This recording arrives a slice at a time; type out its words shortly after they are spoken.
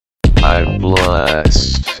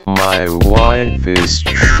blessed. My wife is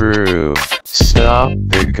true. Stop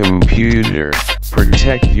the computer.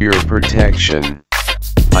 Protect your protection.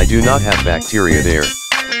 I do not have bacteria there.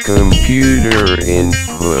 Computer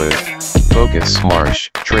input. Focus. Marsh.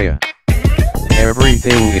 Traya.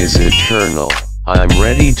 Everything is eternal. I'm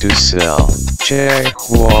ready to sell. Check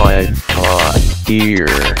Wi-Fi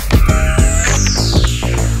here.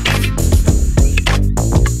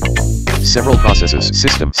 Several processes.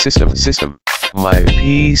 System. My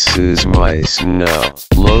pieces, my snow.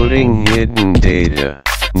 Loading hidden data.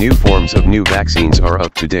 New forms of new vaccines are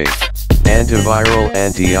up to date. Antiviral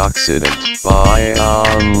antioxidant. Buy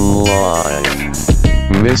online.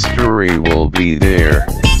 Mystery will be there,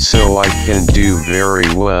 so I can do very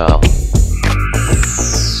well.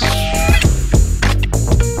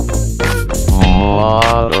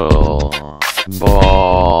 Model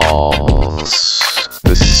balls.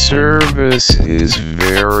 The service is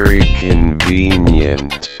very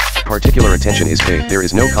convenient. Particular attention is paid. There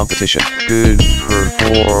is no competition. Good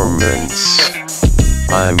performance.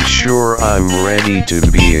 I'm sure I'm ready to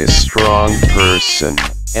be a strong person.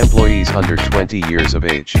 Employees under 20 years of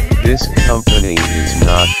age. This company is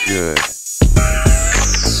not good.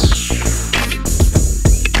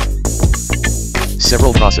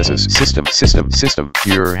 Several processes. System.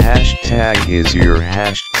 Your hashtag is your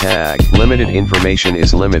hashtag. Limited information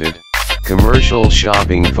is limited. Commercial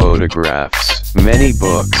shopping photographs. Many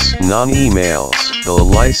books. Non-emails. The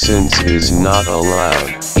license is not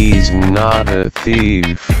allowed. He's not a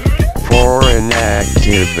thief. Foreign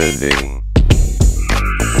activity.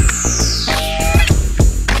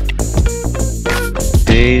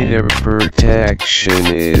 Data protection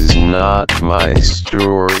is not my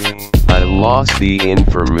story. I lost the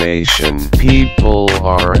information. People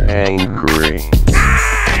are angry.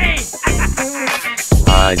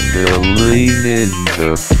 I deleted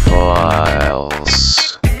the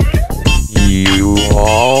files. You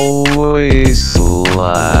always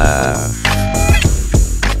laugh.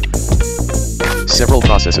 Several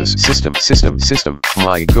processes. System.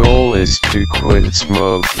 My goal is to quit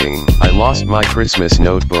smoking. I lost my Christmas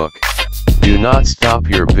notebook. Do not stop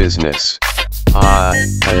your business. A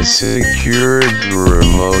secured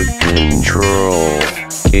remote control.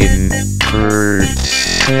 It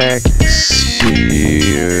protects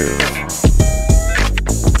you.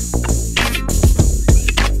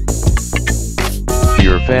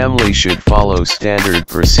 Your family should follow standard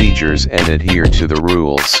procedures and adhere to the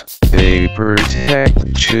rules. They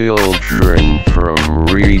protect children from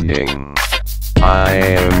reading. I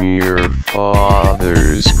am your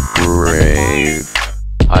father's grave.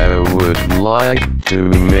 I would like to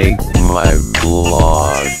make my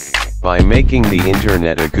blog by making the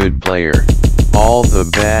internet a good player. All the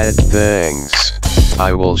bad things.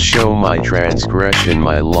 I will show my transgression,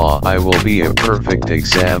 my law. I will be a perfect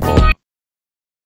example.